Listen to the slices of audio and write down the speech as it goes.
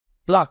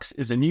FLUX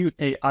is a new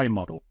AI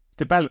model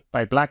developed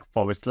by Black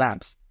Forest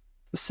Labs,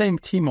 the same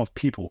team of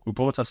people who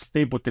brought us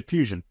stable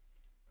diffusion,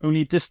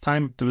 only this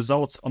time the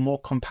results are more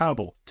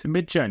comparable to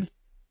midjourney.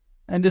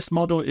 And this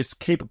model is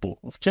capable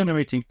of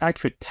generating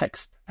accurate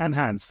text and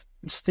hands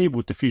which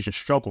stable diffusion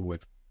struggled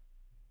with.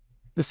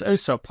 This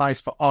also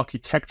applies for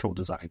architectural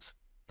designs,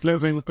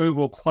 delivering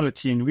overall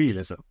quality and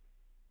realism.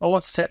 But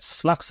what sets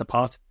FLUX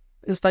apart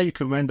is that you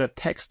can render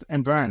text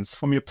and brands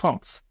from your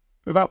prompts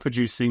without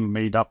producing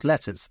made-up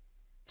letters,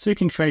 so you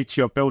can create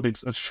your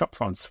buildings and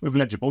shopfronts with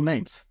legible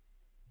names.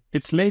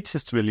 Its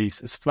latest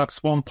release is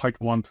FLUX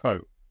 1.1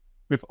 Pro,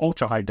 with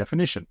ultra-high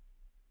definition,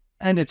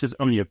 and it is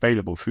only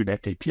available through their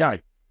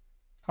API.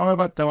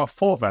 However, there are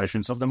 4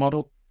 versions of the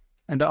model,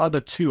 and the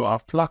other 2 are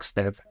FLUX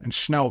Dev and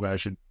Schnell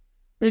version,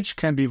 which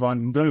can be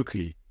run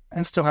locally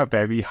and still have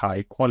very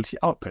high quality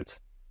output.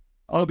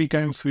 I'll be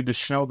going through the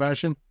Schnell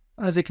version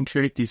as it can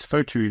create these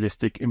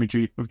photorealistic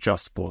imagery with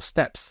just 4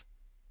 steps.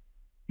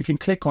 You can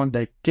click on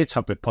their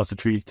GitHub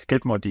repository to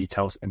get more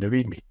details in the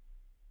README.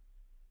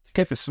 To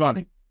get this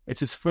running,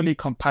 it is fully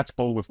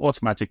compatible with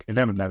automatic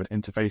 1111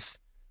 interface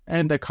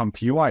and the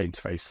ComfyUI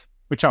interface,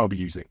 which I'll be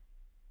using.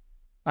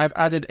 I've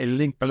added a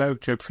link below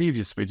to a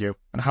previous video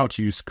on how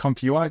to use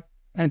ComfyUI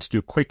and to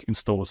do quick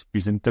installs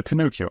using the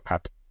Pinocchio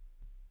app.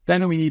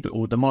 Then we need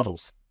all the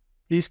models.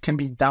 These can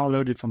be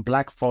downloaded from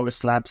Black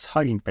Forest Labs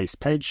Hugging Face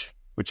page,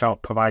 which I'll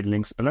provide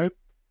links below.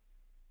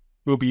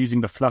 We'll be using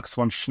the FLUX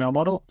 1 Schnell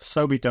model,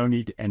 so we don't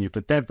need any of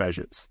the dev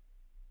versions.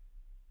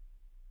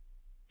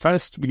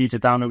 First, we need to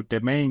download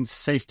the main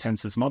Safe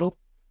Tensors model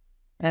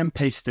and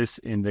paste this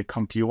in the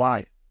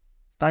ComfyUI,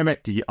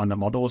 directly under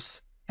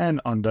Models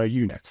and under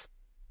Unit.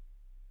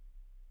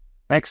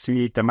 Next, we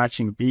need the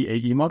matching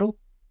VAE model,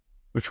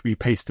 which we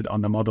pasted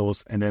under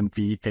Models and then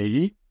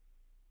VAE.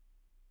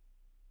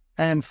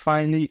 And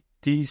finally,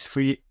 these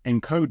 3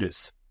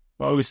 encoders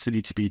will also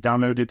need to be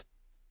downloaded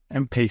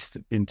and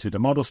pasted into the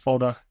Models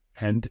folder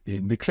and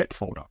in the Clip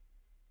folder.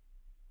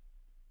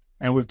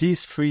 And with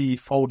these 3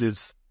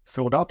 folders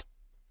filled up,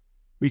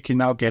 we can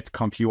now get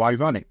ComfyUI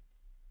running.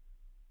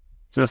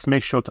 Just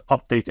make sure to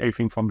update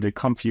everything from the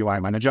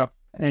ComfyUI manager,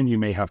 and you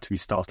may have to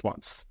restart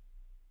once.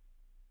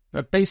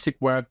 The basic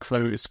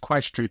workflow is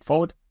quite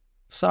straightforward,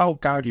 so I'll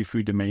guide you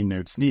through the main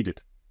nodes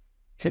needed.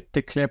 Hit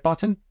the clear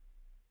button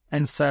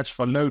and search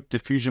for Load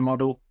Diffusion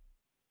Model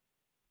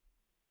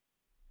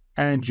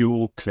and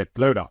Dual Clip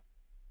Loader.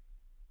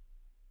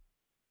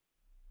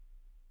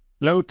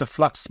 Load the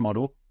FLUX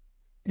model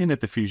in the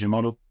diffusion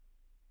model.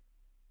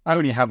 I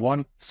only have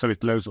one, so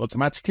it loads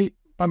automatically,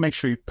 but make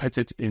sure you put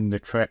it in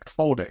the correct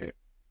folder here.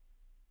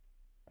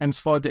 And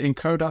for the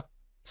encoder,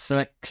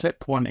 select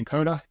Clip 1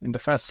 encoder in the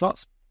first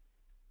slot,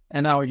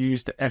 and I'll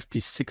use the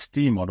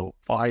FP6D model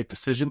for high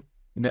precision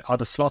in the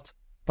other slot,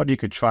 but you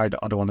could try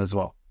the other one as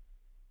well.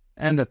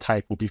 And the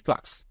type will be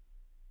FLUX.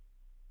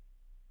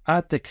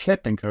 Add the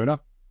clip encoder,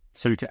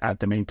 so you can add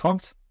the main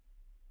prompt,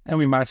 and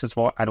we might as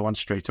well add one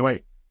straight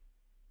away.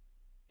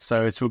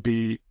 So it will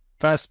be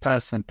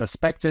first-person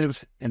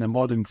perspective in a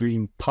modern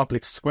green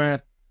public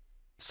square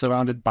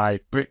surrounded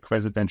by brick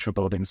residential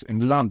buildings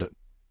in London.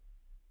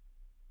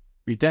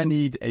 We then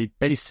need a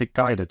basic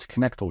guider to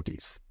connect all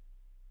these.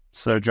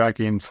 So drag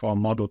in from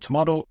model to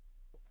model,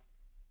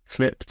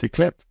 clip to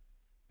clip,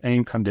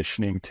 and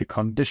conditioning to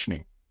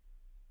conditioning.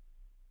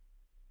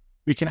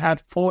 We can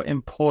add 4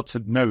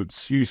 imported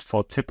nodes used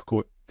for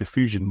typical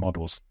diffusion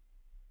models.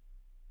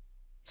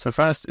 So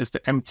first is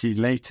the empty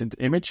latent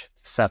image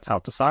to set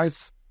out the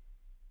size,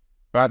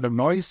 random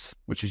noise,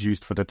 which is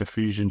used for the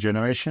diffusion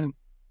generation,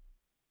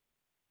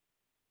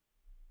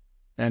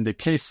 and the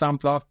case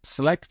sampler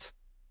select,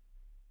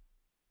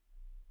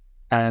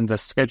 and the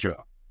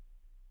scheduler.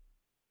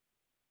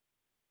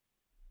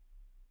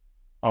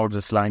 I'll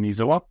just line these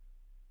all up.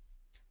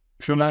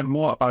 If you learn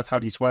more about how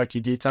these work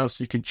in details,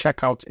 you can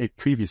check out a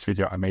previous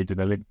video I made in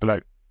the link below.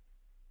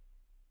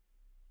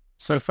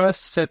 So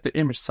first, set the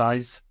image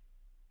size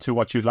to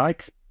what you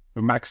like,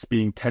 with max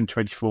being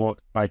 1024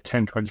 by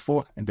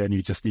 1024, and then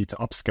you just need to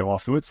upscale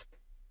afterwards.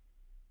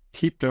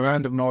 Keep the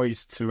random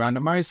noise to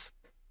randomize.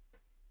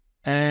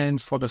 And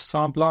for the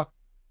sampler,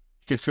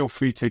 you can feel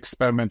free to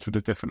experiment with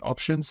the different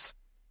options.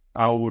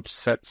 I would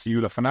set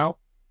Euler for now.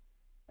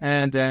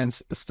 And then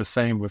it's the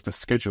same with the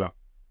scheduler.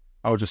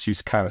 I'll just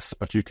use Keras,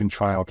 but you can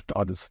try out the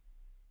others.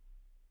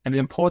 And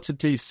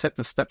importantly, set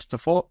the steps to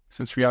 4,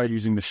 since we are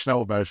using the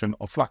Schnell version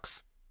of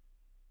FLUX.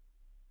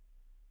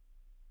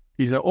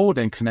 These are all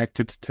then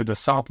connected to the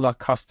sampler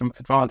custom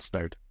advanced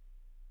node.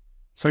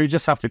 So you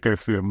just have to go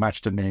through and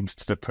match the names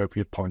to the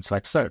appropriate points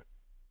like so.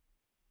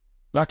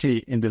 Luckily,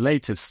 in the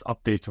latest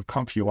update of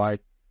ComfyUI,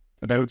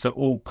 the nodes are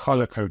all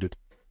color-coded,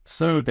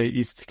 so they're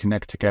easy to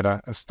connect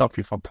together and stop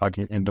you from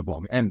plugging in the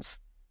wrong ends.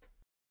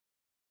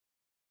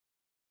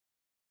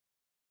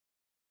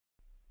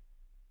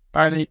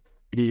 Finally,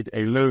 we need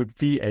a load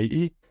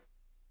VAE,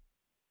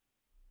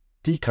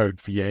 decode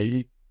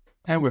VAE,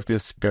 and with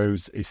this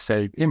goes a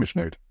save image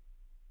node.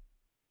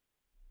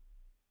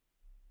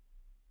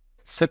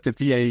 Set the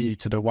VAE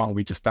to the one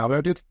we just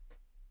downloaded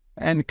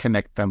and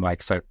connect them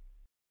like so.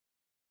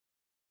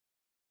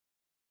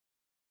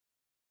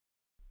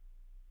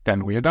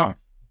 then we are done.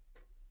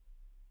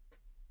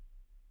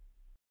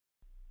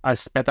 I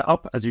sped that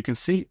up, as you can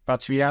see,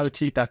 but in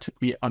reality that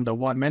took me under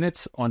 1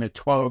 minute on a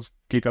 12GB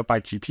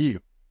GPU.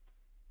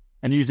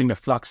 And using the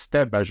FLUX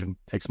dev version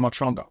takes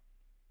much longer.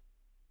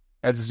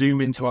 Let's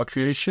zoom into our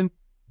creation.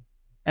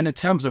 And in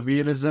terms of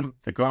realism,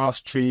 the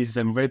grass, trees,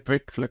 and red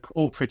brick look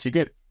all pretty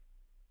good.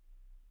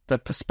 The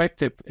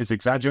perspective is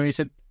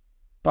exaggerated,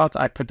 but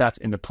I put that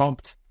in the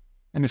prompt,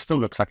 and it still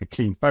looks like a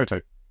clean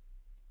photo.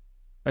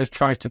 Let's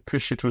try to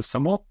push it with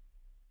some more.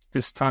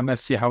 This time,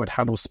 let's see how it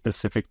handles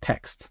specific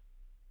text.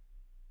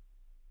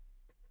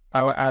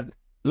 I will add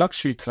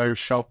luxury clothes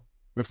shop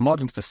with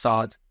modern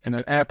facade in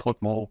an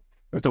airport mall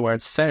with the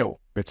word sale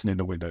written in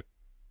the window.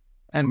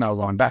 And now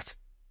run that.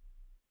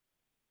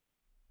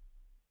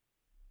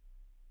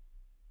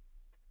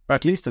 But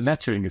at least the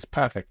lettering is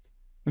perfect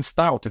and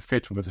styled to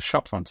fit with the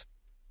shopfront.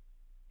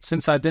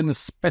 Since I didn't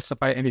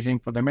specify anything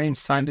for the main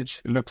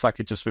signage, it looks like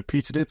it just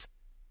repeated it,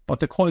 but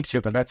the quality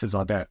of the letters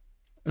are there,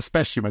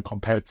 especially when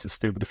compared to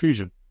Stable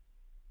Diffusion.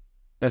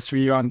 Let's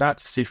rerun that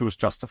to see if it was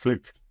just a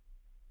fluke.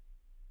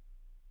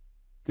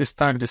 This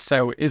time the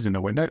sale is in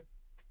the window,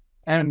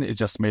 and it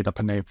just made up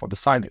a name for the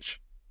signage.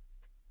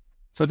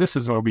 So this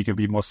is where we can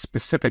be more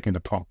specific in the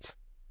prompt.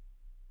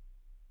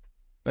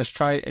 Let's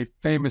try a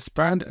famous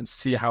brand and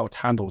see how it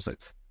handles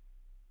it.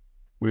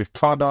 With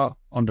Prada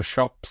on the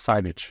shop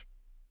signage.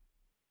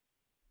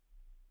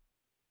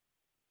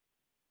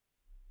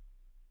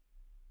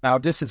 Now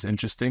this is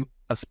interesting,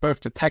 as both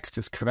the text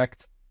is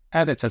correct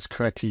and it has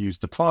correctly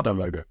used the Prada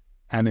logo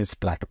and its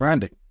black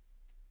branding.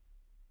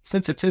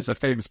 Since it is a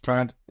famous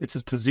brand, it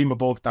is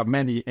presumable that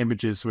many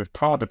images with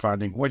Prada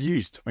branding were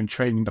used when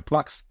training the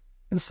FLUX,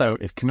 and so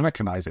it can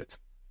recognize it.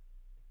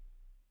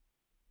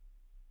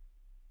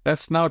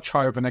 Let's now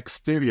try with an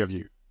exterior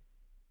view.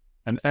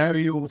 An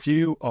aerial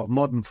view of a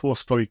modern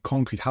 4-story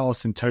concrete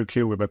house in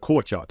Tokyo with a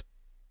courtyard.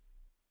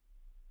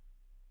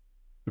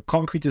 The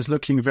concrete is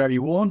looking very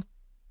worn,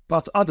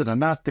 but other than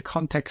that, the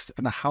context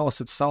and the house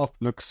itself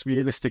looks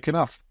realistic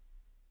enough.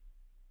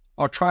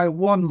 I'll try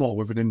one more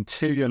with an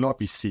interior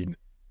lobby scene,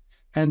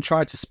 and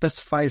try to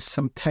specify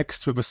some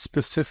text with a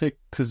specific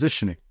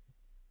positioning.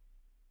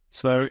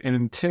 So an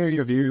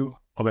interior view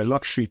of a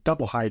luxury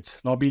double-height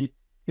lobby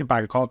in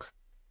Bangkok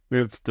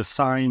with the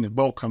sign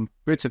 "Welcome"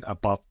 written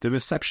above the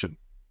reception.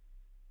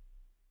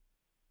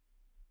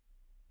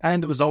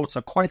 And the results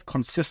are quite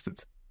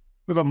consistent,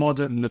 with a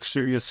modern,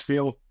 luxurious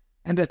feel,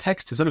 and the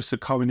text is also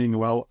coming in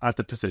well at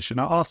the position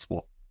I asked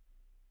for.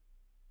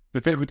 The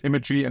vivid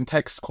imagery and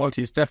text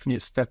quality is definitely a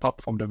step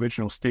up from the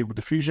original Stable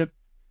Diffusion,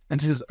 and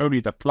this is only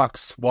the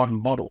FLUX 1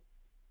 model,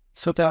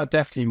 so there are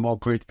definitely more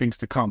great things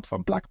to come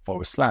from Black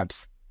Forest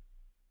Labs.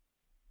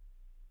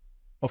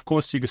 Of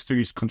course, you can still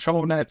use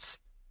control nets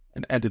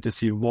and edit the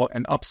scene more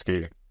and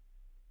upscaling.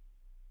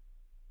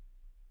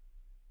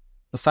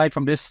 Aside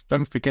from this,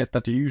 don't forget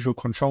that the usual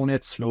control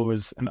nets,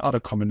 lowers, and other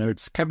common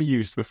nodes can be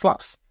used with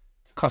FLUX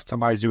to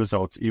customize your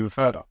results even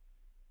further.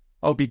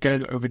 I'll be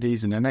going over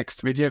these in the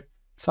next video,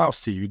 so I'll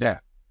see you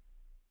there.